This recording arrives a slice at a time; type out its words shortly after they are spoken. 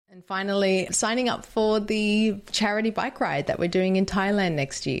And finally, signing up for the charity bike ride that we're doing in Thailand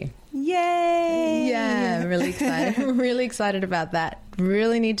next year. Yay! Yeah, I'm really excited. I'm really excited about that.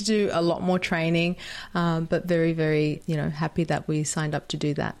 Really need to do a lot more training, but very, very, happy that we signed up to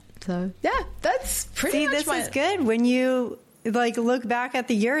do that. So, yeah, that's pretty much this is good. When you look back at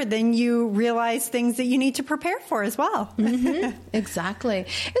the year, then you realize things that you need to prepare for as well. Mm-hmm. Exactly.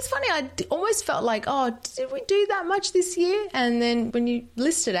 It's funny. I almost felt like, did we do that much this year? And then when you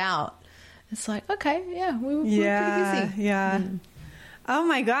list it out, it's like, okay, yeah, we were pretty busy. Yeah. Mm. Oh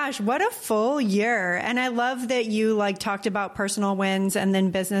my gosh, what a full year. And I love that you talked about personal wins and then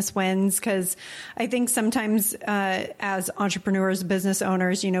business wins, because I think sometimes as entrepreneurs, business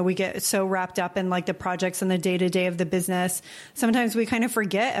owners, we get so wrapped up in the projects and the day-to-day of the business. Sometimes we kind of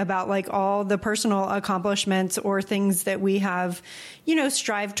forget about all the personal accomplishments or things that we have,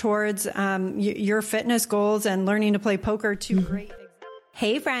 strive towards, your fitness goals and learning to play poker, two great.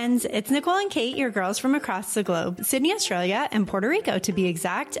 Hey friends, it's Nicole and Kate, your girls from across the globe, Sydney, Australia, and Puerto Rico to be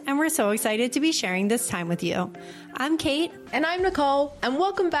exact, and we're so excited to be sharing this time with you. I'm Kate. And I'm Nicole, and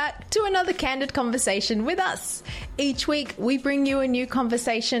welcome back to another candid conversation with us. Each week, we bring you a new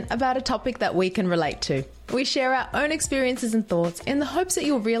conversation about a topic that we can relate to. We share our own experiences and thoughts in the hopes that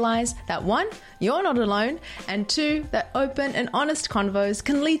you'll realize that 1, you're not alone, and 2, that open and honest convos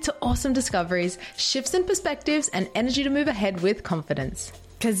can lead to awesome discoveries, shifts in perspectives, and energy to move ahead with confidence.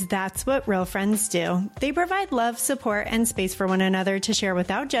 Because that's what real friends do. They provide love, support, and space for one another to share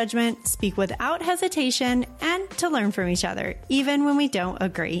without judgment, speak without hesitation, and to learn from each other, even when we don't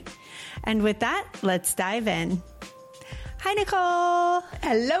agree. And with that, let's dive in. Hi, Nicole.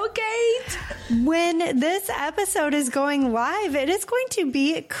 Hello, Kate. When this episode is going live, it is going to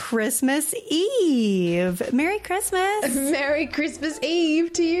be Christmas Eve. Merry Christmas. Merry Christmas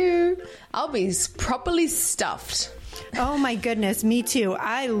Eve to you. I'll be properly stuffed. Oh my goodness, me too.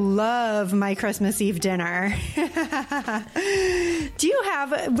 I love my Christmas Eve dinner. Do you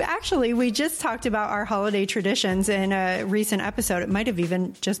have, actually, we just talked about our holiday traditions in a recent episode. It might have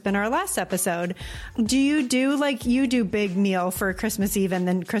even just been our last episode. Do you do you do big meal for Christmas Eve and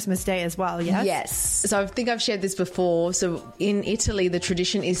then Christmas Day as well? Yes. Yes. So I think I've shared this before. So in Italy, the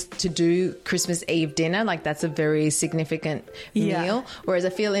tradition is to do Christmas Eve dinner. That's a very significant meal. Whereas I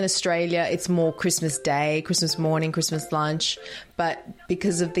feel in Australia, it's more Christmas Day, Christmas morning, Christmas lunch. But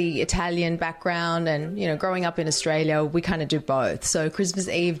because of the Italian background and, growing up in Australia, we kind of do both. So Christmas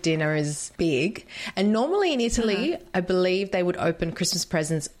Eve dinner is big. And normally in Italy, I believe they would open Christmas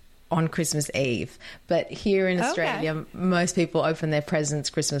presents on Christmas Eve. But here in Australia, most people open their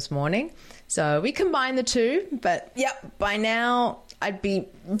presents Christmas morning. So we combine the two. But by now I'd be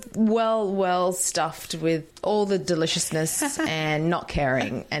well stuffed with all the deliciousness and not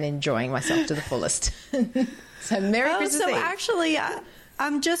caring and enjoying myself to the fullest. So Merry Christmas Eve. Actually,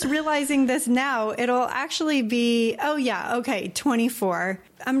 I'm just realizing this now. It'll actually be, 24.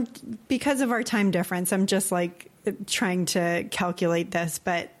 Because of our time difference, I'm just trying to calculate this,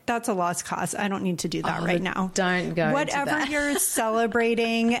 but that's a lost cause. I don't need to do that right now. Don't go Whatever into that. You're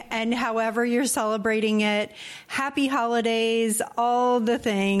celebrating and however you're celebrating it, happy holidays, all the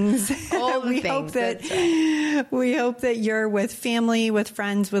things. All the things. We hope that you're with family, with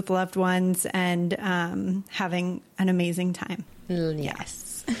friends, with loved ones, and having an amazing time.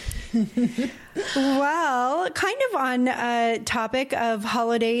 Yes. Well, kind of on a topic of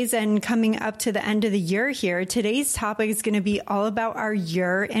holidays and coming up to the end of the year here, today's topic is going to be all about our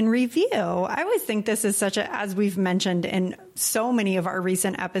year in review. I always think this is as we've mentioned in so many of our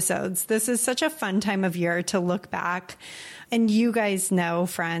recent episodes, this is such a fun time of year to look back. And you guys know,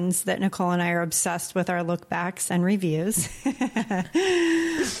 friends, that Nicole and I are obsessed with our look backs and reviews.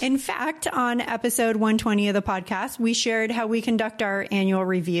 In fact, on episode 120 of the podcast, we shared how we conduct our annual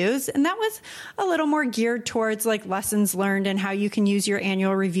reviews. And that was a little more geared towards lessons learned and how you can use your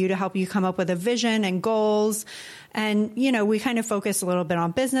annual review to help you come up with a vision and goals. And, we kind of focused a little bit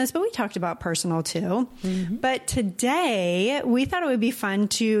on business, but we talked about personal too. Mm-hmm. But today we thought it would be fun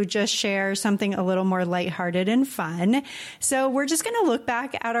to just share something a little more lighthearted and fun. So we're just going to look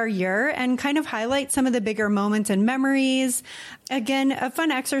back at our year and kind of highlight some of the bigger moments and memories. Again, a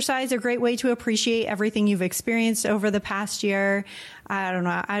fun exercise, a great way to appreciate everything you've experienced over the past year. I don't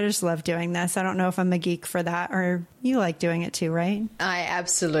know. I just love doing this. I don't know if I'm a geek for that, or you like doing it too, right? I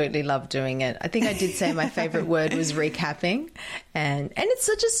absolutely love doing it. I think I did say my favorite word was recapping, and it's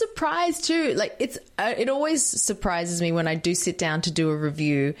such a surprise too. It always surprises me when I do sit down to do a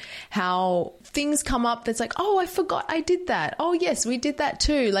review, how things come up that's oh, I forgot I did that. Oh yes, we did that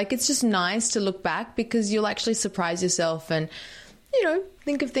too. It's just nice to look back because you'll actually surprise yourself and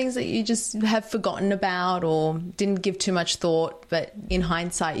think of things that you just have forgotten about or didn't give too much thought, but in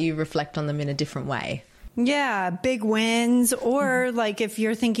hindsight, you reflect on them in a different way. Yeah, big wins. Or like if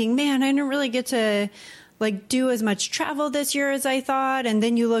you're thinking, man, I didn't really get to like do as much travel this year as I thought. And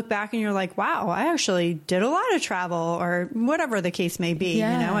then you look back and you're like, wow, I actually did a lot of travel, or whatever the case may be.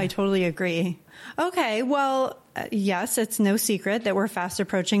 Yeah. I totally agree. Okay, well, yes, it's no secret that we're fast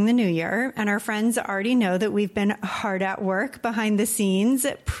approaching the new year, and our friends already know that we've been hard at work behind the scenes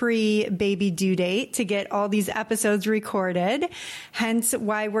pre-baby due date to get all these episodes recorded, hence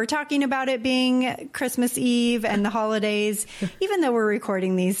why we're talking about it being Christmas Eve and the holidays, even though we're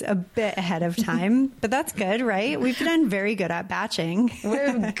recording these a bit ahead of time. But that's good, right? We've been very good at batching.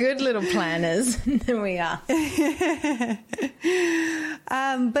 We're good little planners. We are.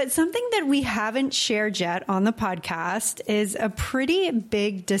 But something that we haven't shared yet on the podcast is a pretty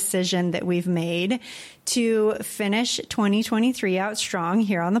big decision that we've made to finish 2023 out strong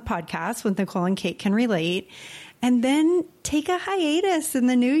here on the podcast with Nicole and Kate Can Relate, and then take a hiatus in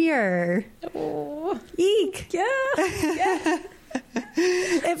the new year. Oh. Eek. Yeah.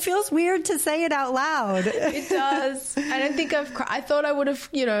 It feels weird to say it out loud. It does. I don't think I thought I would have,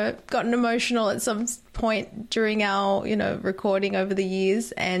 gotten emotional at some point during our, recording over the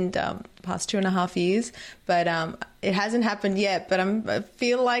years and past 2.5 years. But it hasn't happened yet. But I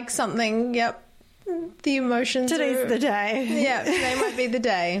feel like something, the emotions. Today's the day. Yeah, today might be the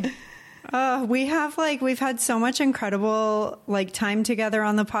day. We've had so much incredible time together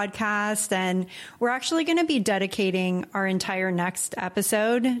on the podcast, and we're actually going to be dedicating our entire next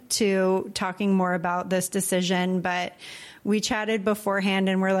episode to talking more about this decision. But we chatted beforehand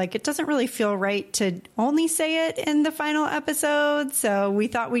and we're like, it doesn't really feel right to only say it in the final episode. So we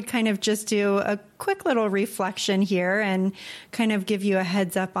thought we'd kind of just do a quick little reflection here and kind of give you a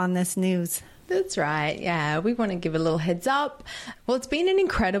heads up on this news. That's right. Yeah, we want to give a little heads up. Well, it's been an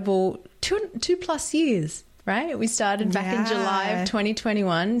incredible 2+ years, right? We started back in July of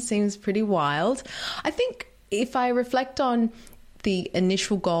 2021. Seems pretty wild. I think if I reflect on the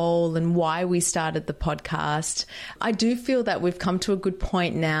initial goal and why we started the podcast, I do feel that we've come to a good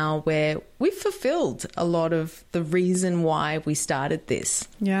point now where we've fulfilled a lot of the reason why we started this.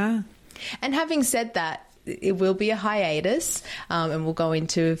 Yeah. And having said that, it will be a hiatus, and we'll go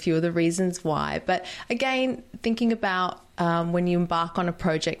into a few of the reasons why. But again, thinking about when you embark on a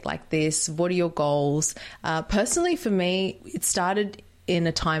project like this, what are your goals? Personally, for me, it started in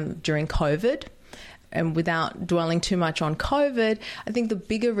a time during COVID. And without dwelling too much on COVID, I think the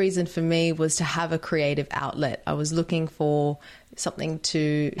bigger reason for me was to have a creative outlet. I was looking for something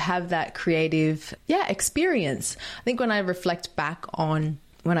to have that creative, experience. I think when I reflect back on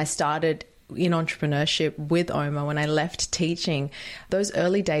when I started in entrepreneurship with OMA, when I left teaching, those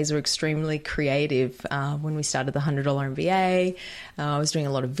early days were extremely creative. When we started the $100 MBA, I was doing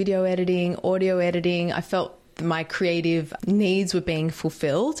a lot of video editing, audio editing. I felt my creative needs were being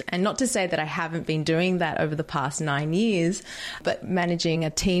fulfilled. And not to say that I haven't been doing that over the past 9 years, but managing a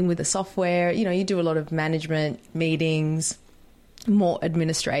team with a software, you do a lot of management meetings, more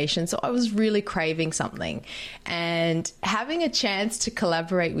administration. So I was really craving something, and having a chance to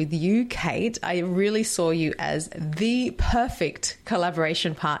collaborate with you, Kate, I really saw you as the perfect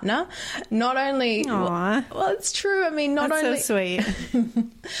collaboration partner. Not only, well, it's true. I mean, That's so sweet.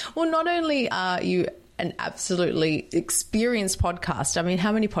 Well, not only are you an absolutely experienced podcast. I mean,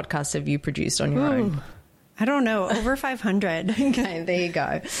 how many podcasts have you produced on your own? I don't know, over 500. Okay, there you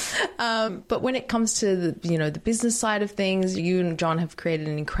go. But when it comes to the business side of things, you and John have created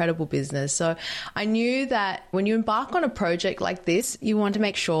an incredible business. So I knew that when you embark on a project like this, you want to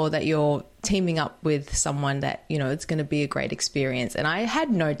make sure that you're teaming up with someone that, it's going to be a great experience. And I had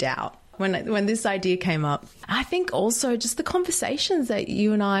no doubt when this idea came up. I think also just the conversations that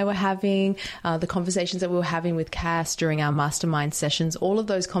you and I were having, the conversations that we were having with Cass during our mastermind sessions, all of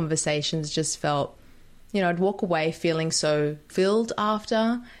those conversations just felt, I'd walk away feeling so filled after.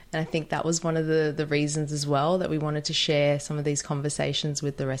 And I think that was one of the reasons as well that we wanted to share some of these conversations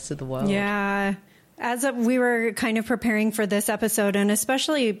with the rest of the world. Yeah. As we were kind of preparing for this episode, and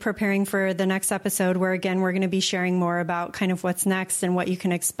especially preparing for the next episode, where again, we're going to be sharing more about kind of what's next and what you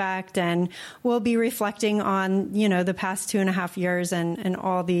can expect. And we'll be reflecting on, the past 2.5 years and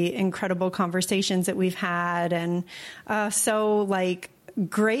all the incredible conversations that we've had. And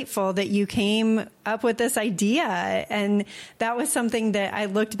grateful that you came up with this idea. And that was something that I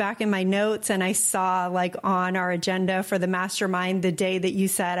looked back in my notes and I saw like on our agenda for the mastermind the day that you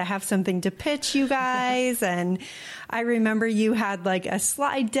said, I have something to pitch you guys. And I remember you had like a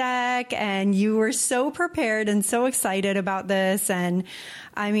slide deck and you were so prepared and so excited about this. And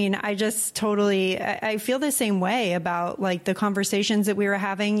I mean, I just totally, I feel the same way about like the conversations that we were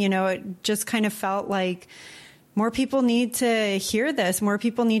having. You know, it just kind of felt like more people need to hear this. More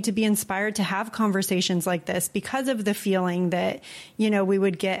people need to be inspired to have conversations like this because of the feeling that, you know, we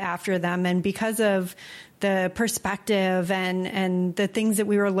would get after them and because of the perspective and the things that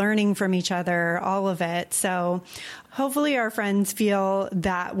we were learning from each other, all of it. So hopefully our friends feel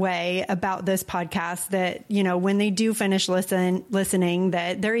that way about this podcast, that, you know, when they do finish listening,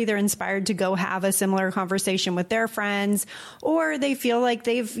 that they're either inspired to go have a similar conversation with their friends, or they feel like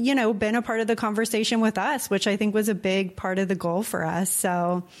they've, you know, been a part of the conversation with us, which I think was a big part of the goal for us.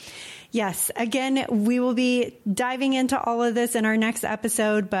 So yes, again, we will be diving into all of this in our next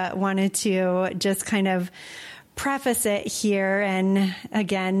episode, but wanted to just kind of preface it here. And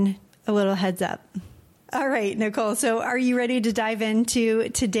again, a little heads up. All right, Nicole. So are you ready to dive into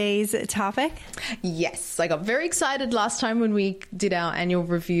today's topic? Yes. I got very excited last time when we did our annual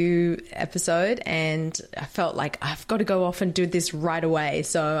review episode, and I felt like I've got to go off and do this right away.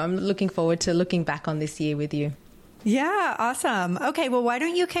 So I'm looking forward to looking back on this year with you. Yeah, awesome. Okay, well, why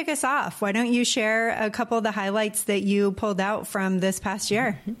don't you kick us off? Why don't you share a couple of the highlights that you pulled out from this past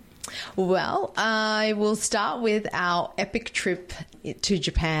year? Well, I will start with our epic trip to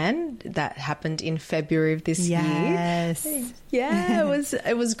Japan that happened in February of this year. Yes. Yeah,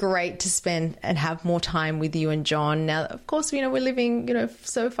 it was great to spend and have more time with you and John. Now, of course, you know, we're living, you know,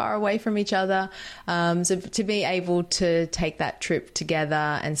 so far away from each other. So to be able to take that trip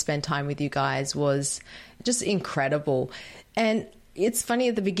together and spend time with you guys was just incredible. And it's funny,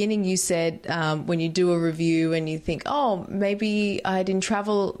 at the beginning you said when you do a review and you think, oh, maybe I didn't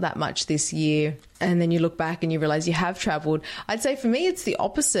travel that much this year, and then you look back and you realize you have traveled. I'd say for me it's the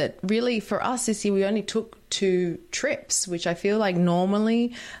opposite. Really, for us this year we only took 2 trips, which I feel like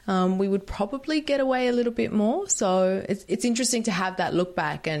normally we would probably get away a little bit more. So it's interesting to have that look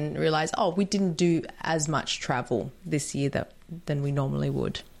back and realize, oh, we didn't do as much travel this year than we normally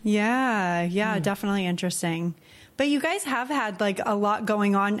would. Yeah, definitely interesting. But you guys have had like a lot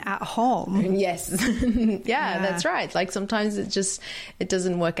going on at home. Yes. yeah, that's right. Like sometimes it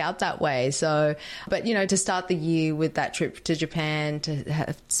doesn't work out that way. So, but you know, to start the year with that trip to Japan,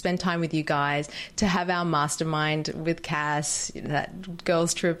 to spend time with you guys, to have our mastermind with Cass, that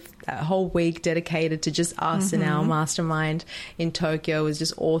girls trip, that whole week dedicated to just us and our mastermind in Tokyo was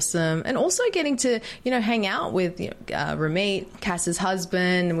just awesome. And also getting to, you know, hang out with Ramit, Cass's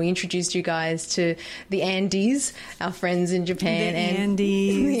husband, and we introduced you guys to the Andys, our friends in Japan.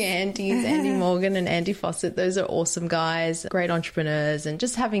 The Andys, Andy Morgan and Andy Fawcett. Those are awesome guys, great entrepreneurs, and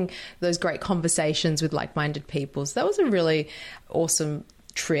just having those great conversations with like-minded people. So that was a really awesome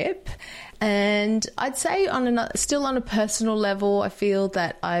trip. And I'd say still on a personal level, I feel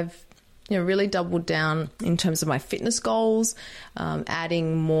that I've really doubled down in terms of my fitness goals,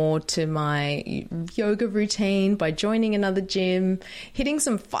 adding more to my yoga routine by joining another gym, hitting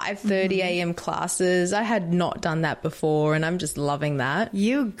some 5:30 a.m. classes. I had not done that before, and I'm just loving that.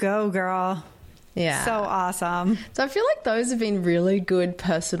 You go, girl. Yeah. So awesome. So I feel like those have been really good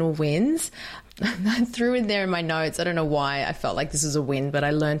personal wins. I threw in there in my notes, I don't know why I felt like this was a win, but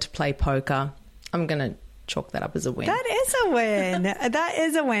I learned to play poker. I'm going to chalk that up as a win. That is a win. That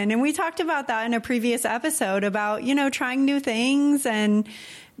is a win. And we talked about that in a previous episode about, trying new things and,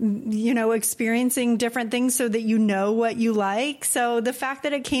 experiencing different things so that you know what you like. So the fact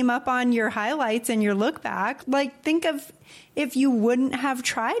that it came up on your highlights and your look back, like think of if you wouldn't have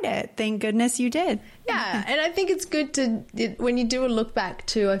tried it. Thank goodness you did. Yeah. And I think it's good when you do a look back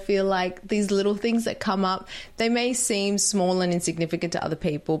too, I feel like these little things that come up, they may seem small and insignificant to other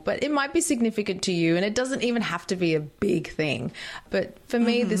people, but it might be significant to you, and it doesn't even have to be a big thing. But for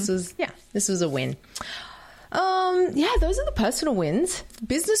me, this was a win. Those are the personal wins.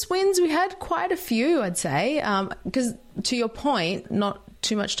 Business wins, we had quite a few, I'd say, because to your point, not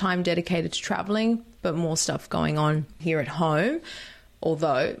too much time dedicated to traveling, but more stuff going on here at home.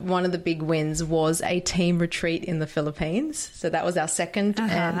 Although one of the big wins was a team retreat in the Philippines. So that was our second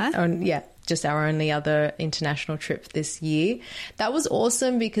just our only other international trip this year. That was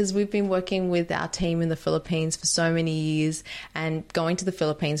awesome because we've been working with our team in the Philippines for so many years, and going to the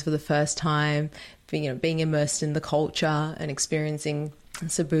Philippines for the first time, being immersed in the culture and experiencing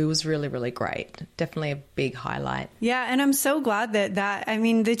Cebu was really, really great. Definitely a big highlight. Yeah, and I'm so glad that I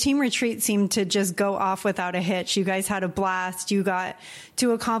mean, the team retreat seemed to just go off without a hitch. You guys had a blast. You got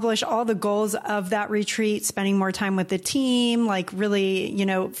to accomplish all the goals of that retreat, spending more time with the team, like really, you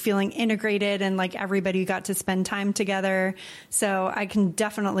know, feeling integrated, and like everybody got to spend time together. So I can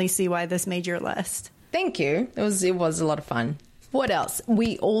definitely see why this made your list. Thank you. It was a lot of fun. What else?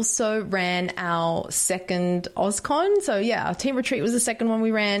 We also ran our second OzCon. So yeah, our team retreat was the second one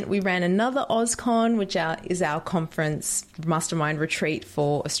we ran. We ran another OzCon, which is our conference mastermind retreat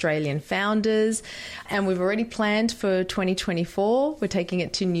for Australian founders. And we've already planned for 2024. We're taking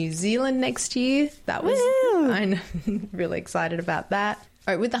it to New Zealand next year. That was, I'm really excited about that.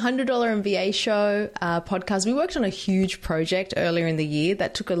 All right, with the $100 MBA show podcast, we worked on a huge project earlier in the year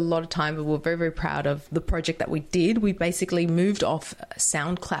that took a lot of time, but we're very, very proud of the project that we did. We basically moved off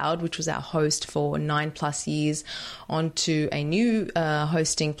SoundCloud, which was our host for 9+ years, onto a new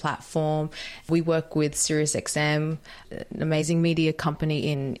hosting platform. We work with SiriusXM, an amazing media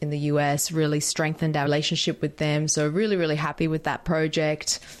company in the US, really strengthened our relationship with them. So really, really happy with that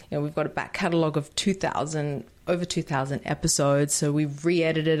project. You know, we've got a back catalogue of over 2,000 episodes, so we've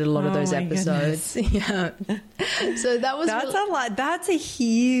re-edited a lot of those episodes. Yeah, so that's a lot. That's a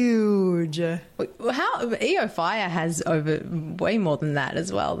huge. How EO Fire has over way more than that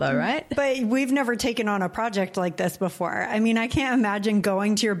as well, though, right? But we've never taken on a project like this before. I mean, I can't imagine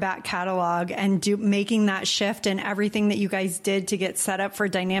going to your back catalog and making that shift and everything that you guys did to get set up for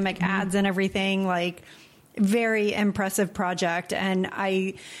dynamic ads and everything. Like, very impressive project, and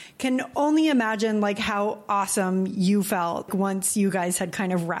I can only imagine like how awesome you felt once you guys had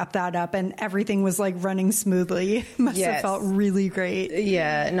kind of wrapped that up and everything was like running smoothly. Must have felt really great.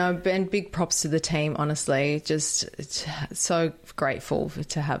 Yeah, no, and big props to the team, honestly. Just so grateful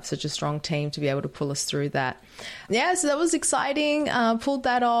to have such a strong team to be able to pull us through that. Yeah, so that was exciting. Pulled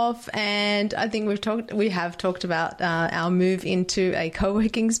that off, and I think we have talked about our move into a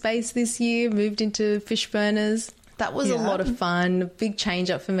co-working space this year. Moved into Fishburners. That was a lot of fun. Big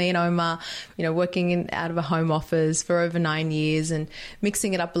change up for me and Omar, you know, working out of a home office for over 9 years and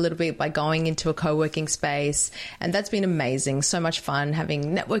mixing it up a little bit by going into a co-working space. And that's been amazing. So much fun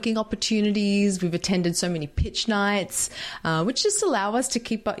having networking opportunities. We've attended so many pitch nights, which just allow us to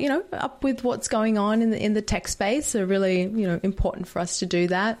keep up, up with what's going on in the tech space. So really, important for us to do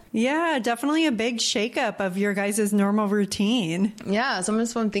that. Yeah, definitely a big shakeup of your guys' normal routine. Yeah.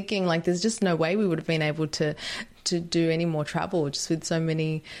 So I'm thinking like there's just no way we would have been able to do any more travel just with so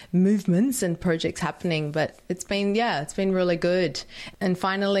many movements and projects happening. But it's been really good. And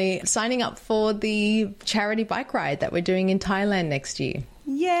finally signing up for the charity bike ride that we're doing in Thailand next year.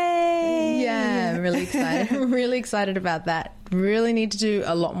 Yay! Yeah, I'm really excited. I'm really excited about that. Really need to do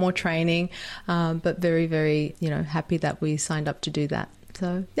a lot more training, but very, very, happy that we signed up to do that.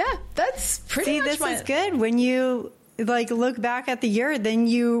 So yeah, that's pretty much this is good. When you look back at the year, then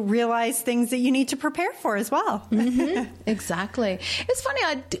you realize things that you need to prepare for as well. Mm-hmm. Exactly. It's funny.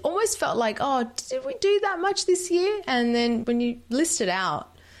 I almost felt like, did we do that much this year? And then when you list it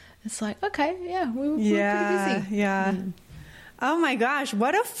out, it's like, okay, yeah, we were pretty busy. Yeah. Oh my gosh,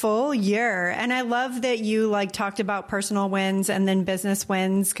 what a full year. And I love that you talked about personal wins and then business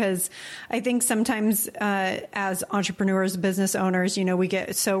wins, because I think sometimes as entrepreneurs, business owners, we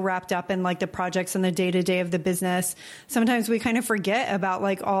get so wrapped up in the projects and the day-to-day of the business. Sometimes we kind of forget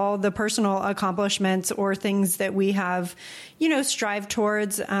about all the personal accomplishments or things that we have, strive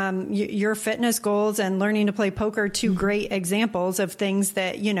towards. Your fitness goals and learning to play poker, two great examples of things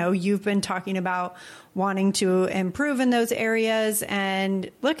that, you've been talking about wanting to improve in those areas, and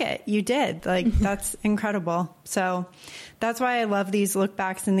you did. That's incredible. So that's why I love these look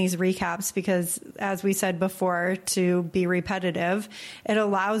backs and these recaps, because as we said before, to be repetitive, it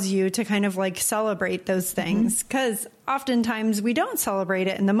allows you to kind of celebrate those things, because oftentimes we don't celebrate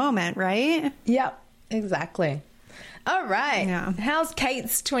it in the moment, right? Yep, exactly. All right. Yeah. How's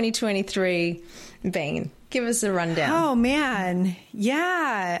Kate's 2023 been? Give us a rundown. Oh, man.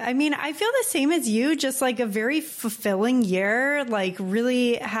 Yeah. I mean, I feel the same as you, just a very fulfilling year,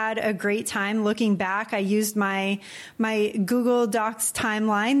 really had a great time looking back. I used my Google Docs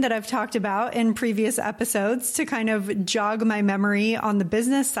timeline that I've talked about in previous episodes to kind of jog my memory on the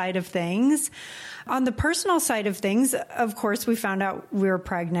business side of things. On the personal side of things, of course, we found out we were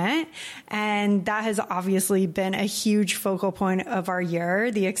pregnant, and that has obviously been a huge focal point of our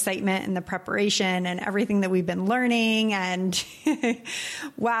year, the excitement and the preparation and everything that we've been learning. And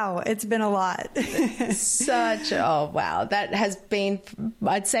wow, it's been a lot. Wow. That has been,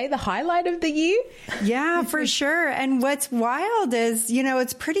 I'd say, the highlight of the year. Yeah, for sure. And what's wild is,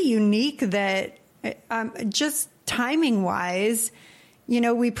 it's pretty unique that just timing wise,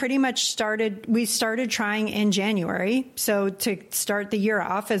 we pretty much started trying in January. So to start the year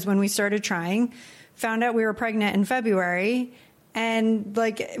off is when we started trying, found out we were pregnant in February. And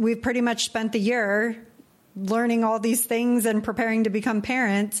like, we've pretty much spent the year learning all these things and preparing to become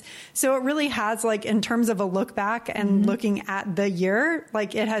parents. So it really has, like, in terms of a look back and looking at the year,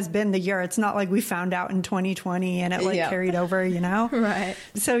 like, it has been the year. It's not like we found out in 2020 and it carried over, Right.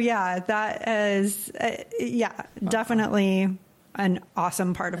 So yeah, that is, definitely an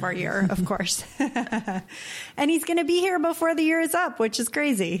awesome part of our year, of course. And he's going to be here before the year is up, which is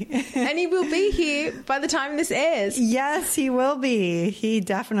crazy. And he will be here by the time this airs. Yes, he will be. He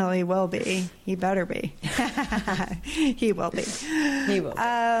definitely will be. He better be. He will be. He will be.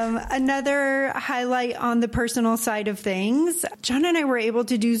 Another highlight on the personal side of things, John and I were able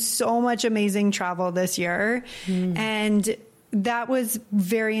to do so much amazing travel this year. And that was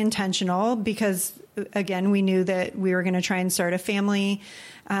very intentional because, again, we knew that we were going to try and start a family.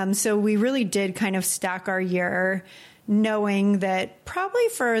 So we really did kind of stack our year knowing that probably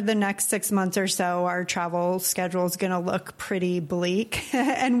for the next 6 months or so, our travel schedule is going to look pretty bleak.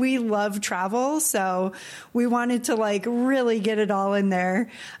 And we love travel. So we wanted to like really get it all in there.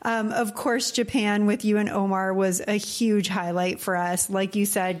 Of course, Japan with you and Omar was a huge highlight for us. Like you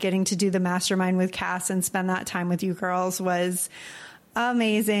said, getting to do the mastermind with Cass and spend that time with you girls was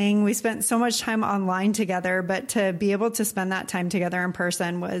amazing. We spent so much time online together, but to be able to spend that time together in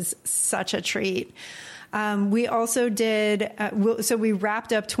person was such a treat. We also did, so we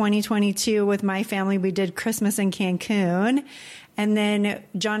wrapped up 2022 with my family. We did Christmas in Cancun. And then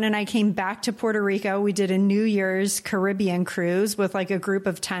John and I came back to Puerto Rico. We did a New Year's Caribbean cruise with like a group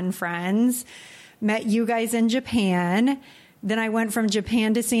of 10 friends. Met you guys in Japan. Then I went from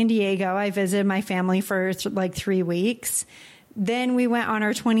Japan to San Diego. I visited my family for like 3 weeks. Then we went on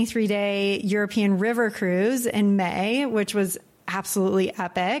our 23-day European river cruise in May, which was absolutely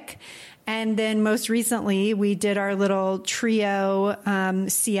epic. And then most recently, we did our little trio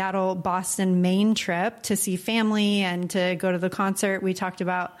Seattle, Boston, Maine trip to see family and to go to the concert. We talked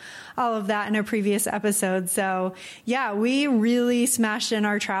about all of that in a previous episode. So yeah, we really smashed in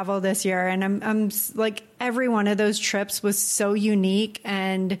our travel this year. And I'm like, every one of those trips was so unique.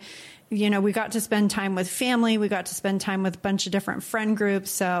 And we got to spend time with family. We got to spend time with a bunch of different friend groups.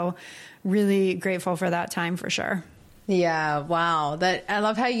 So really grateful for that time for sure. Yeah, wow. I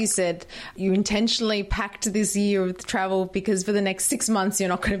love how you said you intentionally packed this year with travel because for the next 6 months you're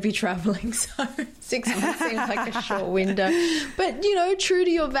not going to be traveling. So 6 months seems like a short window. But, true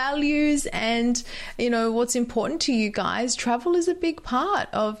to your values and, what's important to you guys, travel is a big part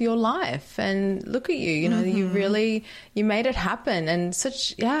of your life. And look at you, you made it happen. And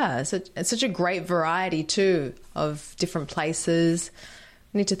such a great variety too of different places.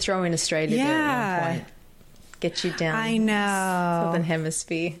 We need to throw in Australia there at one point. Get you down. I know. Southern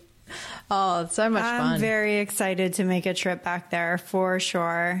Hemisphere. Oh, it's so much fun. I'm very excited to make a trip back there for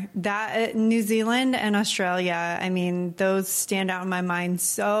sure. That New Zealand and Australia, I mean, those stand out in my mind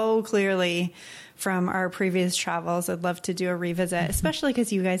so clearly from our previous travels. I'd love to do a revisit, especially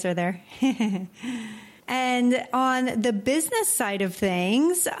because you guys are there. And on the business side of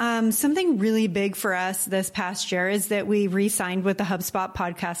things, something really big for us this past year is that we re-signed with the HubSpot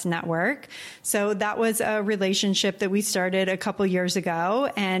Podcast Network. So that was a relationship that we started a couple years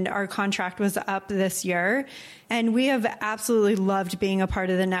ago, and our contract was up this year. And we have absolutely loved being a part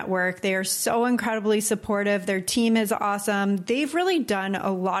of the network. They are so incredibly supportive. Their team is awesome. They've really done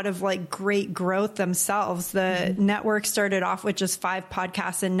a lot of like great growth themselves. The network started off with just 5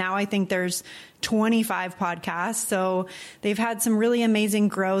 podcasts, and now I think there's 25 podcasts. So they've had some really amazing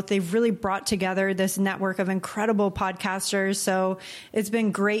growth. They've really brought together this network of incredible podcasters. So it's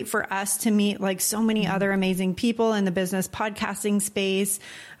been great for us to meet like so many other amazing people in the business podcasting space.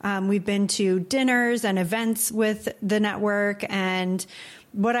 We've been to dinners and events with the network. And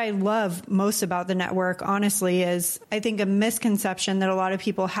what I love most about the network, honestly, is I think a misconception that a lot of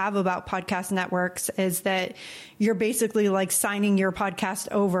people have about podcast networks is that you're basically like signing your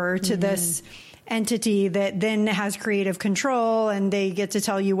podcast over to this entity that then has creative control and they get to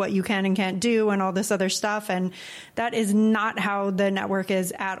tell you what you can and can't do and all this other stuff. And that is not how the network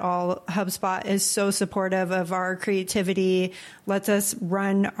is at all. HubSpot is so supportive of our creativity, lets us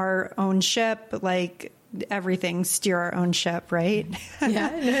run our own ship, like everything, steer our own ship, right? Yeah,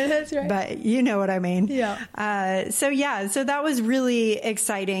 that's right. But you know what I mean. Yeah. So that was really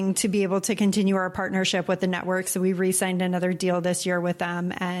exciting to be able to continue our partnership with the network. So we re-signed another deal this year with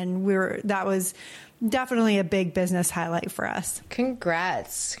them, and that was definitely a big business highlight for us.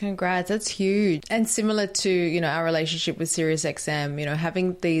 Congrats. That's huge. And similar to, our relationship with SiriusXM,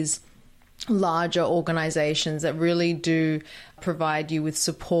 having these larger organizations that really do provide you with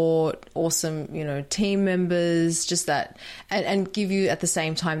support, awesome, team members, just that, and give you at the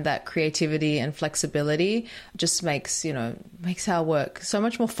same time that creativity and flexibility just makes our work so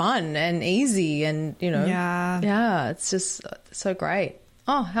much more fun and easy, and it's just so great.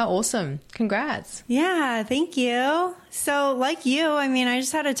 Oh, how awesome. Congrats. Yeah, thank you. So like you, I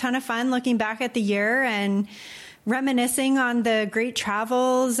just had a ton of fun looking back at the year and reminiscing on the great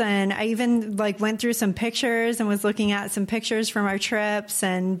travels. And I even went through some pictures and was looking at some pictures from our trips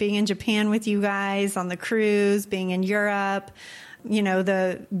and being in Japan with you guys on the cruise, being in Europe.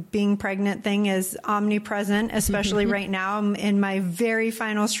 The being pregnant thing is omnipresent, especially right now. I'm in my very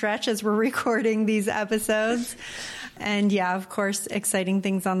final stretch as we're recording these episodes. And yeah, of course, exciting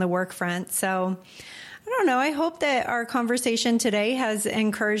things on the work front. So I don't know. I hope that our conversation today has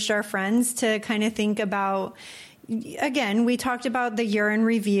encouraged our friends to kind of think about, again, we talked about the year in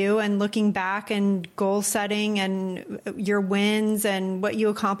review and looking back and goal setting and your wins and what you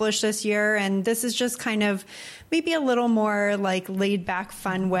accomplished this year. And this is just kind of maybe a little more laid back,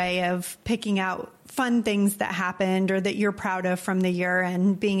 fun way of picking out fun things that happened or that you're proud of from the year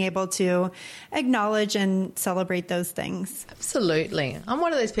and being able to acknowledge and celebrate those things. Absolutely. I'm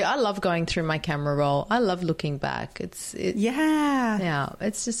one of those people. I love going through my camera roll. I love looking back. It's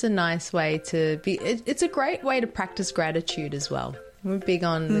just a nice way to be. It's a great way to practice gratitude as well. We're big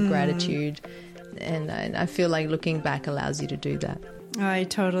on the gratitude, and I feel like looking back allows you to do that. I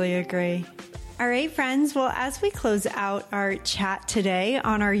totally agree. All right, friends. Well, as we close out our chat today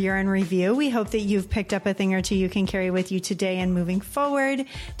on our year in review, we hope that you've picked up a thing or two you can carry with you today and moving forward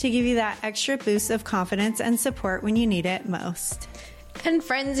to give you that extra boost of confidence and support when you need it most. And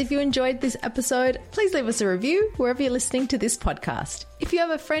friends, if you enjoyed this episode, please leave us a review wherever you're listening to this podcast. If you have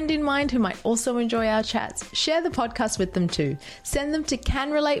a friend in mind who might also enjoy our chats, share the podcast with them too. Send them to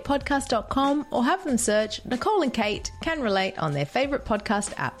canrelatepodcast.com or have them search Nicole and Kate Can Relate on their favorite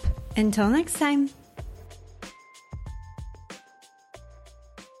podcast app. Until next time.